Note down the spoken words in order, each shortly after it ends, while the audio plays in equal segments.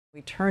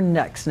We turn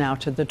next now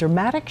to the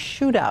dramatic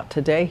shootout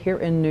today here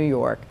in New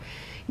York.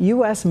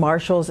 U.S.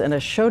 Marshals in a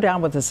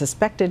showdown with a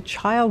suspected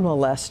child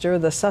molester,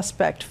 the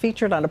suspect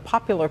featured on a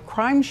popular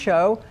crime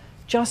show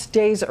just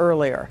days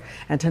earlier.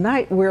 And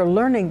tonight we're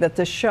learning that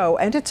the show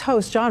and its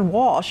host, John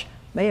Walsh,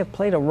 may have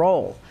played a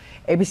role.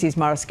 ABC's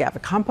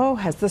Marshals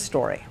has the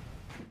story.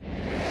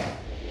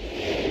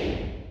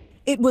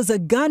 It was a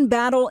gun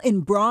battle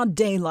in broad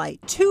daylight.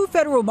 Two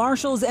federal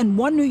marshals and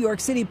one New York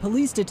City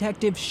police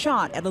detective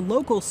shot at a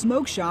local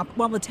smoke shop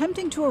while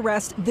attempting to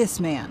arrest this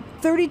man,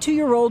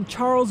 32-year-old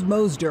Charles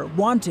Molester,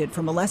 wanted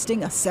for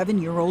molesting a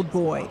 7-year-old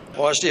boy.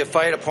 Molester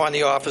fired upon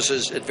the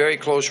officers at very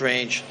close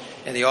range,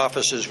 and the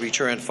officers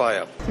returned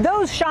fire.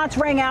 Those shots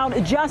rang out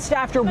just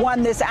after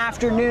 1 this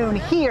afternoon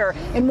here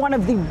in one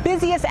of the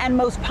busiest and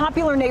most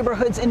popular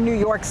neighborhoods in New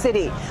York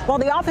City. While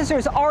the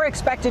officers are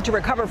expected to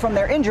recover from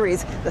their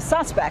injuries, the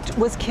suspect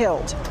was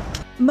killed.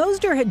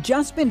 Molester had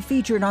just been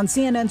featured on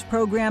CNN's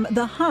program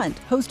The Hunt,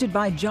 hosted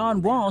by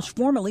John Walsh,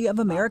 formerly of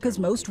America's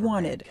Most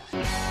Wanted.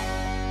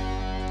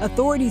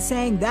 Authorities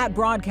saying that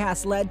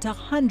broadcast led to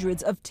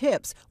hundreds of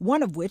tips,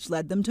 one of which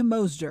led them to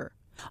Molester.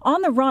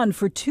 On the run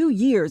for 2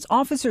 years,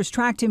 officers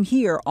tracked him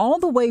here all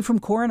the way from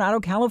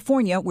Coronado,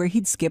 California, where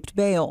he'd skipped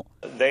bail.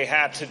 They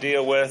had to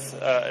deal with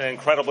an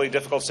incredibly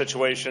difficult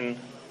situation,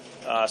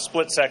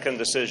 split-second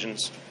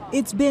decisions.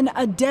 It's been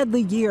a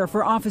deadly year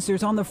for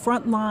officers on the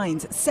front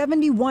lines,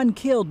 71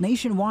 killed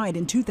nationwide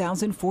in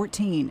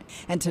 2014.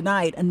 And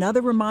tonight,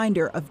 another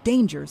reminder of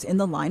dangers in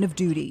the line of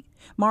duty.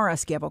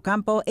 Marshals,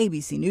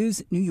 ABC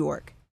News, New York.